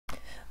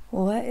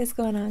What is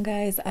going on,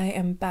 guys? I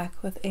am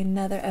back with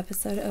another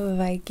episode of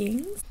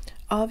Vikings.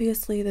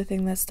 Obviously, the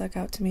thing that stuck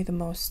out to me the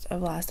most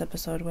of last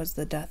episode was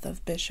the death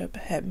of Bishop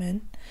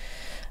Hetman.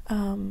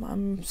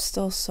 I'm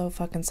still so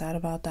fucking sad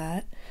about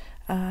that.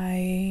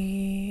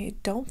 I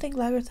don't think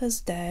Lagertha's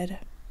dead,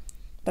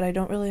 but I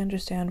don't really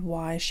understand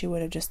why she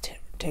would have just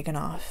taken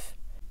off.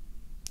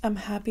 I'm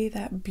happy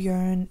that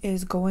Bjorn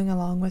is going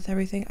along with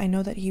everything. I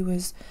know that he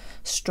was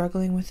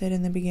struggling with it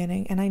in the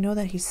beginning, and I know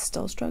that he's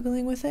still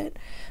struggling with it,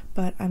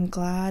 but I'm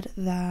glad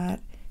that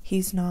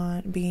he's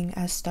not being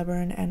as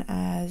stubborn and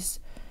as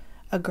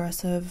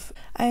aggressive.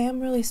 I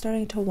am really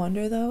starting to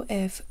wonder, though,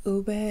 if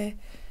Ube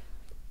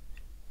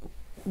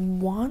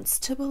wants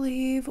to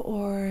believe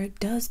or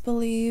does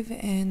believe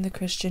in the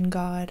Christian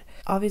God.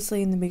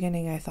 Obviously, in the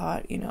beginning, I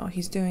thought,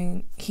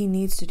 he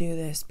needs to do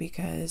this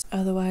because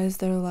otherwise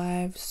their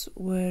lives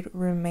would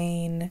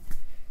remain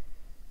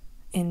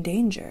in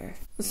danger.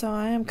 So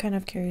I am kind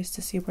of curious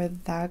to see where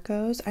that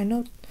goes. I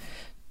know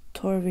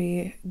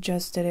Torvi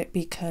just did it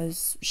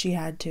because she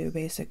had to,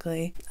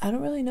 basically. I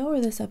don't really know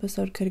where this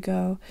episode could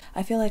go.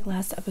 I feel like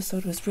last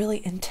episode was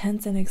really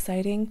intense and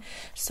exciting,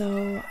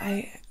 so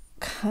I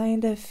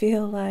kind of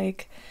feel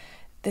like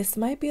this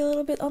might be a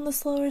little bit on the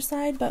slower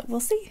side, but we'll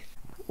see.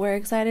 We're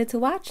excited to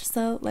watch,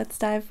 so let's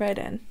dive right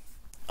in.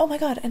 Oh my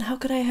god, and how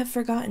could I have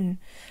forgotten?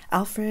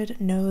 Alfred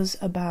knows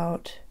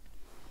about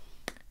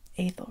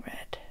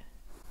Aethelred.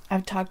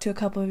 I've talked to a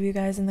couple of you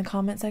guys in the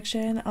comment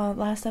section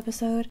last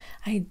episode.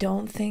 I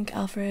don't think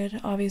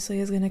Alfred obviously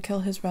is going to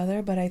kill his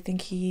brother, but I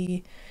think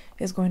he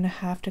is going to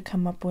have to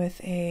come up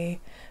with a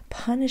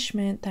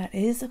punishment that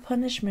is a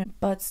punishment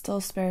but still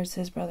spares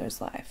his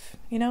brother's life,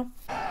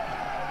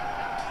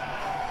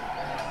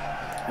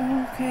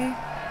 Okay.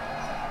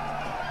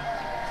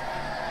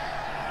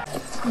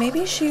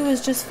 Maybe she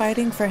was just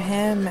fighting for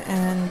him,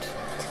 and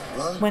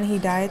when he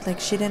died,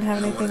 she didn't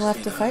have anything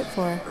left to fight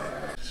for.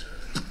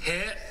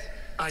 Here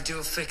I do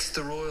affix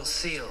the royal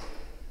seal,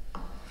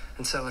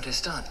 and so it is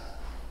done.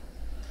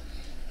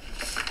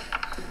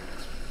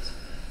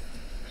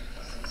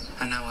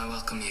 And now I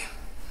welcome you.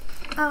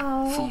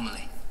 Oh.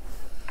 Formally.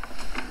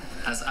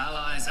 As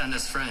allies and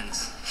as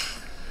friends.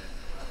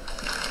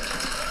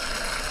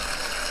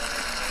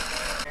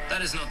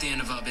 That is not the end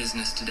of our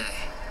business today.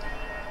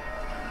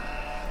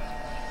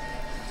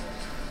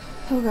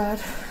 Oh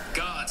god.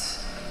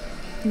 Guards.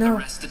 No.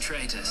 Arrest the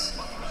traitors.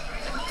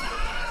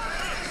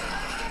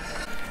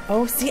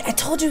 Oh, see, I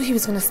told you he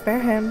was gonna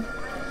spare him.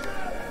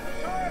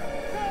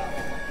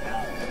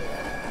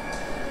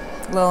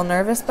 A little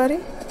nervous, buddy?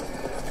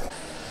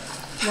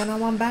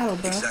 One-on-one battle,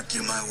 bro. Exactly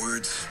my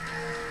words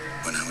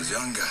when I was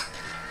younger.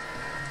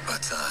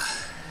 But,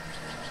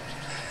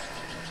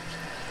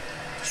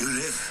 you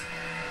live.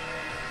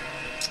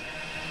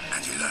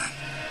 And you learn.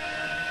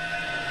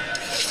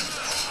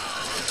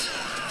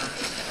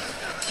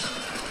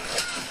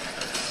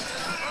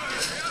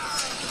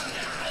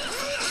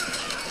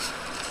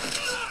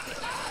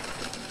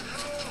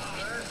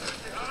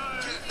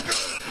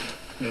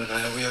 You and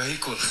I, we are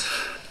equals.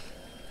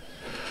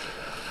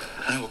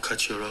 I will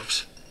cut your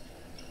ropes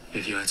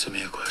if you answer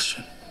me a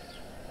question.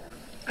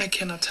 I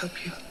cannot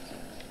help you.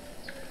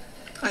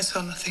 I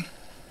saw nothing.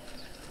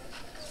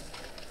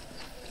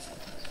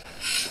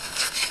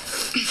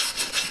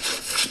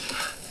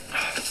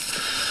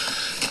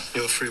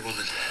 You're a free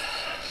woman.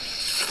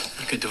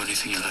 You can do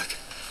anything you like.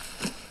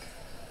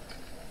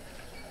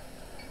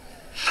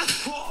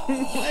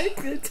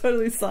 I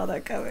totally saw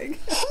that coming.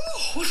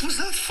 Oh, what was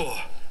that for?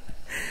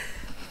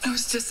 I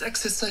was just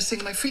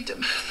exercising my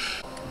freedom.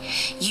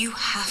 You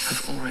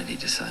have already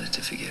decided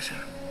to forgive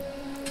him.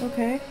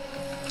 Okay.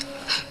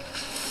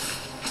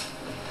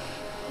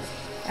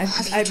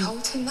 Have you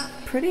told him that?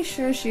 Pretty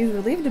sure she's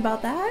relieved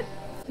about that.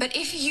 But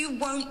if you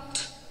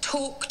won't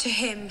talk to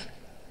him,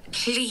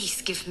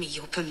 please give me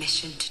your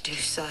permission to do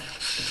so.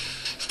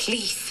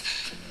 Please.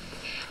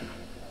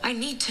 I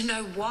need to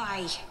know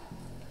why.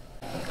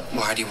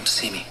 Why do you want to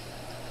see me?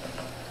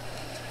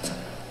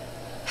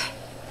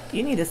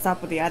 You need to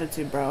stop with the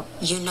attitude, bro.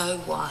 You know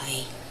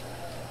why.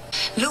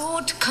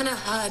 Lord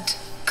Cunnerherd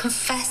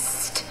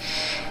confessed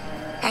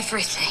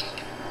everything.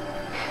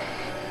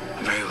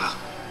 Very well.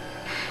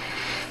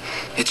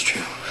 It's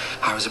true.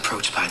 I was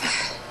approached by them.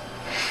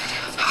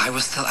 I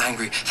was still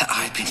angry that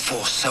I had been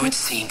forced, so it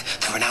seemed,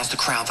 to renounce the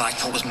crown that I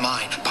thought was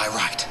mine by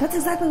right. That's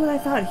exactly what I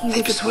thought. He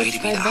They was approached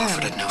persuaded by me that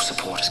Alfred them. had no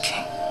support as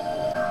king.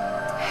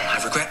 I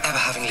regret ever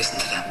having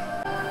listened to them.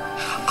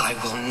 I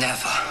will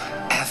never,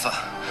 ever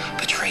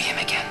betray him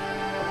again.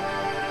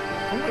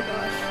 Oh my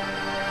gosh.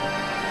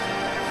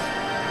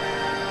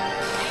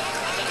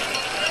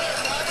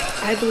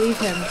 I believe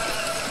him.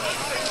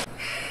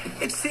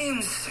 It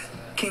seems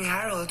King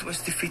Harold was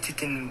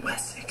defeated in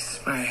Wessex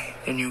by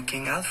the new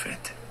King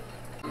Alfred.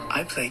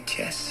 I played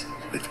chess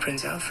with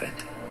Prince Alfred,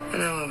 and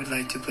now I would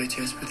like to play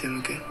chess with him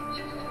again.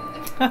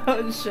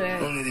 Oh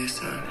shit. Only this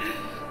time,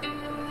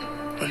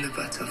 on the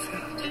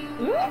battlefield.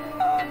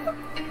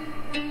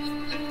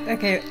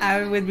 Okay,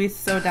 I would be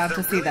so down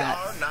to see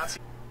that.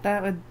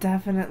 That would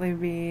definitely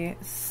be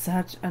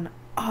such an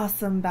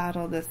awesome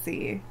battle to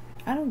see.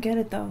 I don't get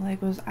it though.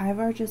 Like, was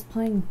Ivar just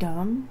playing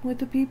dumb with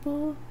the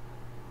people?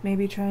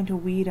 Maybe trying to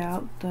weed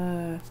out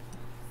the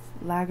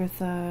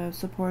Lagertha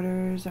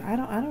supporters? Or I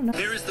don't know.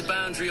 Here is the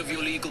boundary of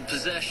your legal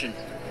possession.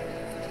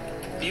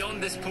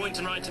 Beyond this point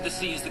and right to the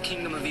sea is the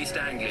kingdom of East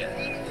Anglia.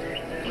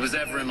 It was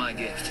ever in my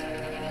gift,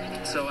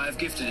 so I have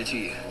gifted it to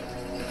you.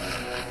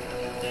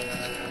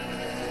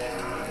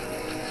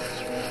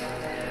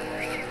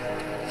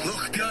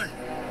 Look, Bjorn.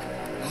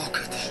 Look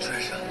at this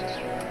treasure.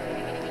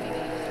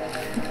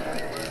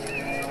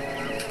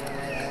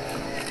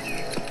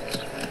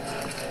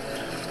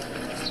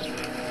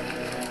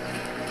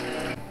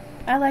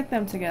 I like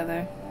them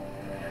together.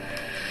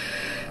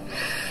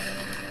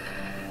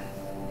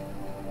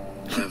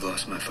 I've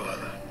lost my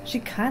father. She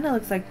kind of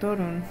looks like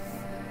Torun.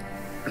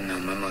 And now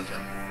my mother.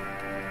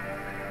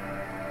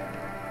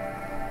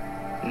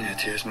 And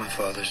yet here's my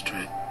father's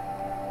dream.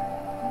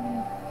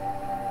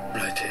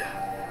 Right here.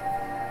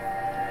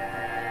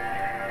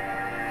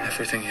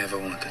 Everything he ever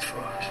wanted for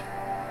us.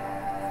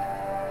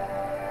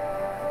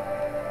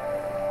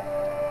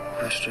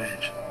 How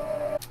strange.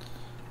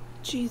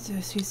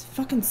 Jesus, he's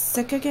fucking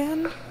sick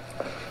again?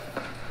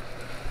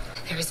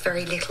 There is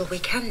very little we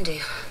can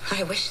do.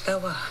 I wish there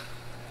were.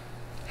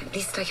 At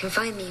least I can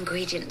find the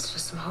ingredients for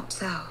some hot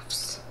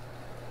salves.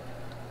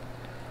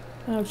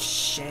 Oh,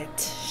 shit.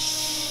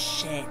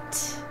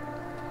 Shit.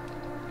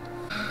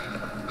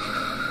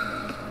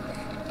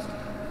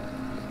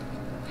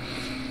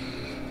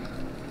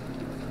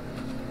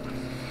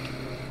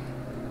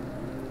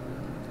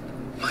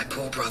 My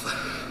poor brother.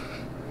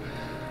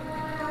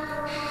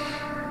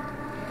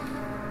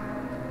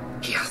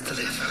 He has to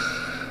live.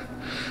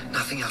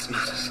 Nothing else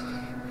matters.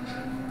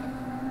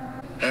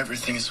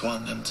 Everything is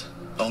one and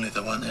only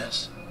the one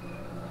is.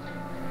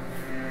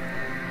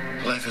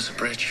 Life is a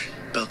bridge,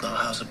 build no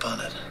house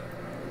upon it.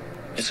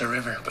 It's a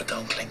river, but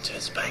don't cling to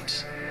its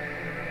banks.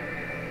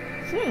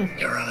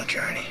 You're on a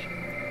journey.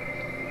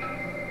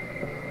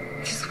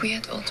 This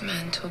weird old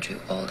man told you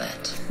all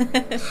that.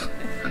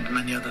 And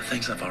many other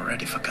things I've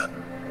already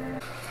forgotten.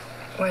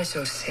 Why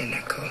so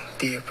cynical,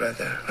 dear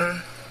brother, huh?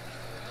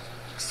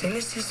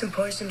 Cynicism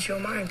poisons your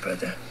mind,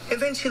 brother.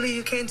 Eventually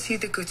you can't see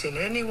the good in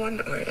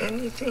anyone or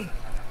anything.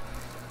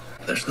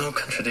 There's no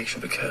contradiction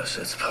because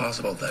it's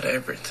possible that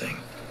everything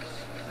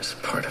is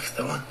part of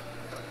the one.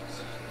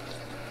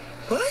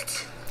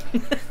 What?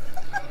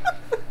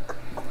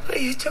 Are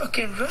you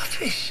talking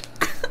rubbish?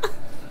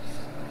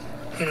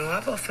 You know,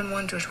 I've often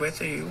wondered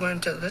whether you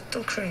weren't a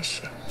little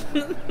crazy.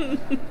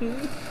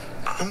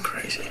 I'm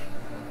crazy.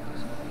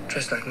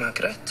 Just like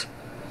Margaret.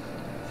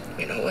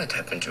 You know what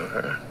happened to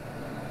her.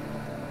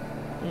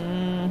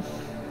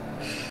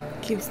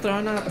 Keeps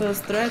throwing out those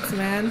threats,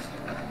 man.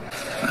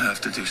 I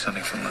have to do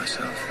something for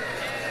myself.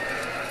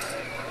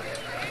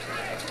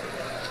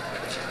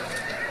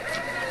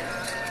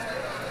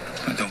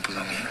 I don't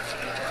belong here.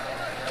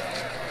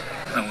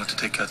 I want to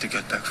take out the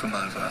get back from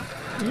Ivar.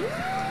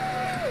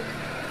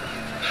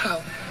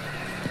 How?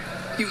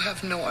 You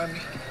have no army.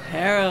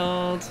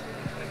 Harold.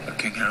 What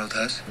King Harold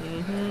has?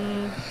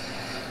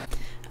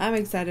 I'm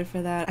excited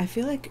for that. I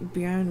feel like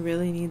Bjorn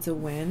really needs a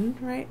win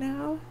right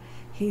now.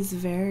 He's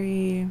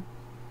very...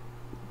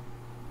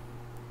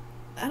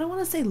 I don't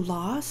want to say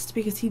lost,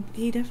 because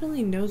he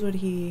definitely knows what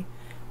he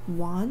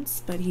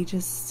wants, but he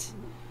just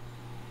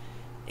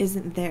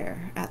isn't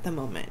there at the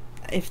moment,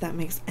 if that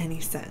makes any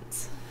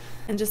sense.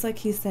 And just like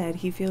he said,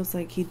 he feels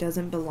like he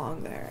doesn't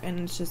belong there, and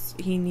it's just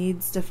he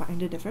needs to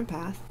find a different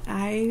path.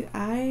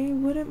 I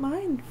wouldn't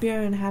mind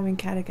Bjorn having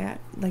Kattegat,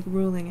 like,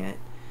 ruling it.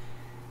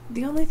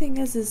 The only thing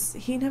is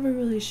he never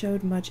really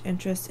showed much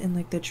interest in,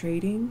 like, the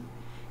trading.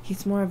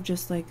 He's more of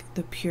just, like,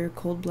 the pure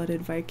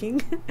cold-blooded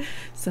Viking.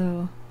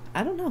 So,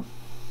 I don't know.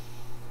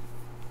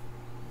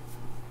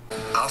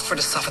 Alfred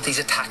has suffered these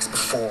attacks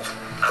before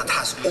and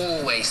has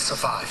always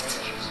survived.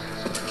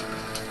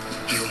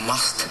 You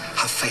must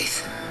have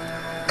faith.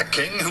 A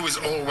king who is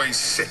always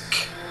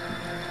sick.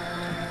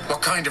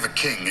 What kind of a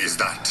king is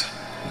that?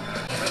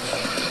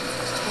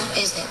 What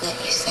is it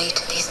that you say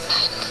to these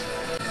men?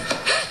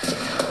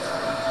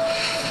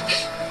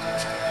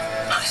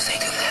 I say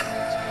to them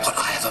what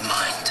I have a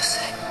mind to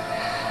say.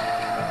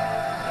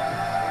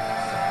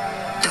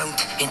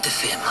 Don't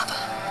interfere, Mother.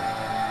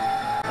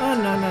 Oh,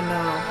 no.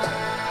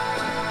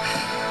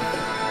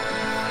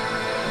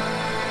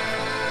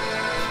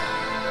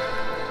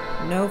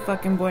 No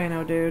fucking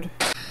bueno, dude.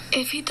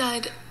 If he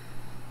died,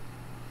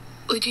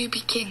 would you be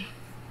king?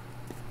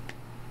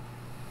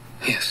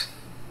 Yes.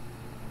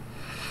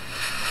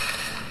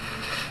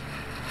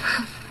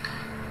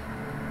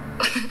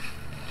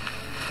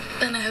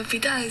 Then I hope he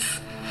dies.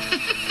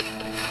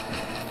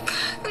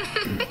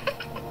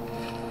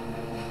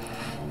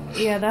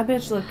 Yeah, that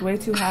bitch looked way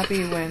too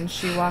happy when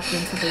she walked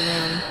into the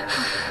room.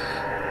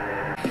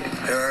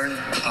 Bjorn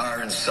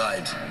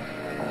Ironside.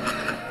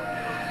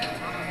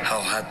 How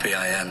happy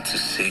I am to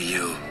see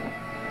you.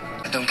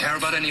 I don't care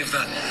about any of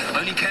that. I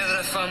only care that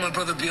I found my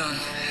brother Bjorn,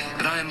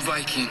 that I am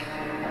Viking,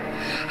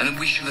 and that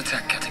we shall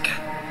attack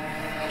Kattegat.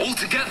 All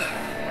together.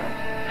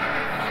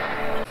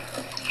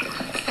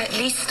 At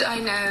least I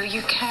know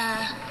you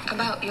care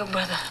about your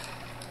brother.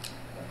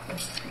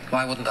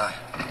 Why wouldn't I?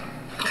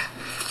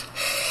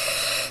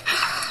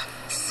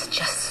 It's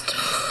just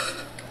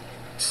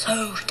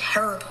so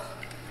terrible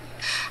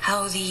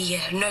how the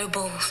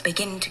nobles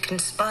begin to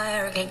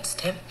conspire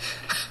against him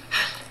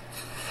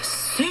as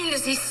soon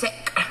as he's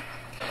sick.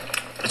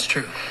 It's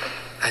true.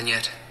 And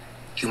yet,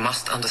 you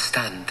must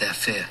understand their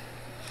fear.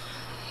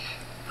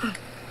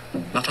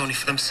 Not only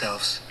for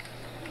themselves,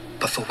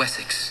 but for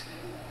Wessex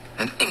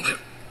and England.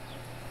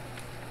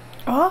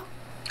 Oh?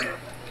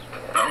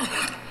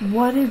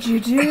 What did you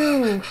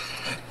do?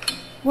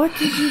 What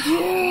did you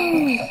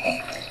do?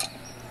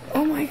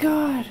 Oh my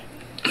god.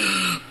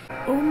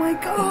 Oh my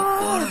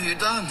god. What have you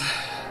done?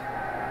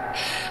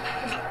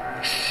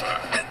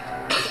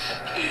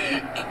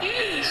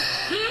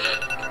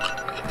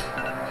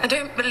 I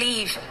don't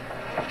believe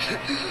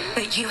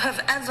that you have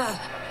ever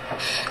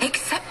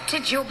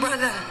accepted your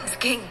brother as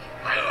king.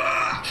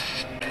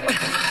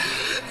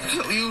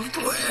 So you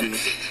planned.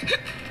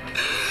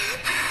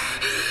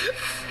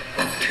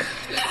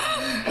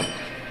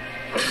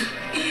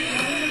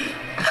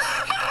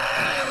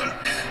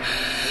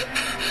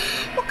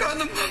 What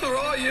kind of mother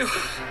are you?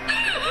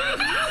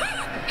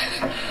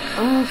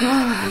 Oh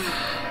god.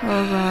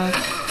 Oh god.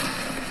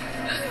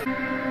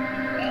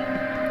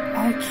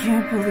 I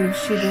can't believe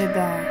she did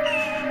that.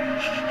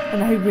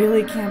 And I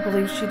really can't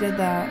believe she did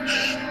that.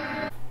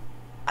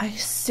 I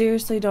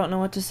seriously don't know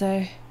what to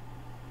say.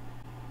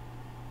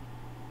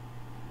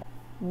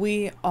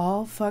 We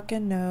all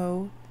fucking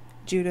know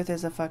Judith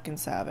is a fucking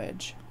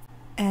savage.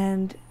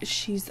 And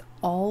she's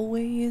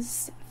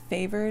always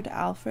favored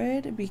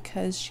Alfred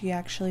because she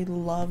actually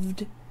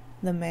loved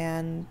the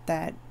man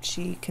that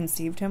she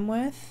conceived him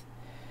with.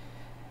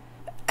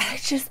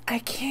 I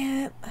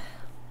can't.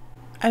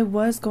 I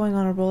was going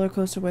on a roller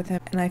coaster with him,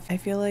 and I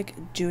feel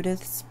like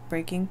Judith's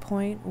breaking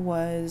point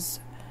was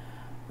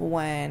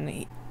when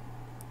he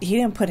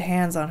didn't put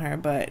hands on her,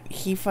 but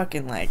he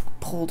fucking like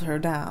pulled her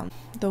down.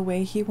 The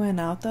way he went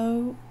out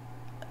though,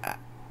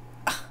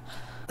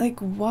 like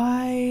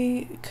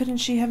why couldn't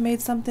she have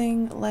made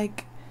something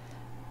like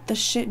the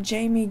shit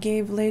Jamie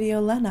gave Lady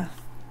Olenna?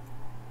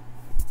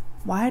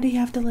 Why did he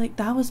have to like,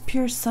 that was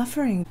pure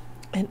suffering.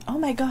 And oh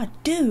my god,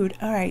 dude.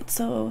 Alright,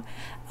 so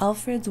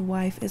Alfred's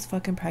wife is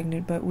fucking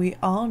pregnant, but we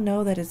all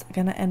know that it's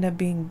gonna end up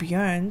being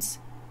Bjorn's.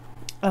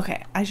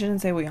 Okay, I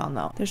shouldn't say we all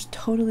know. There's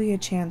totally a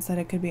chance that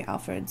it could be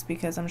Alfred's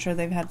because I'm sure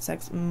they've had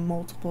sex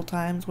multiple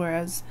times,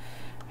 whereas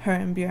her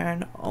and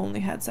Bjorn only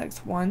had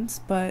sex once,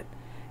 but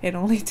it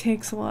only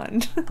takes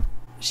one.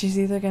 She's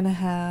either gonna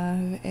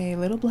have a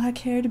little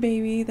black-haired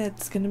baby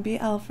that's gonna be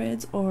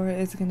Alfred's, or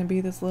it's gonna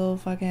be this little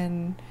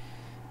fucking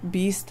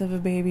beast of a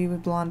baby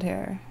with blonde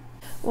hair.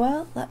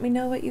 Well, let me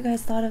know what you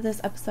guys thought of this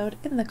episode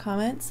in the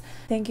comments.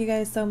 Thank you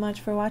guys so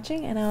much for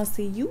watching, and I'll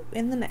see you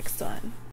in the next one.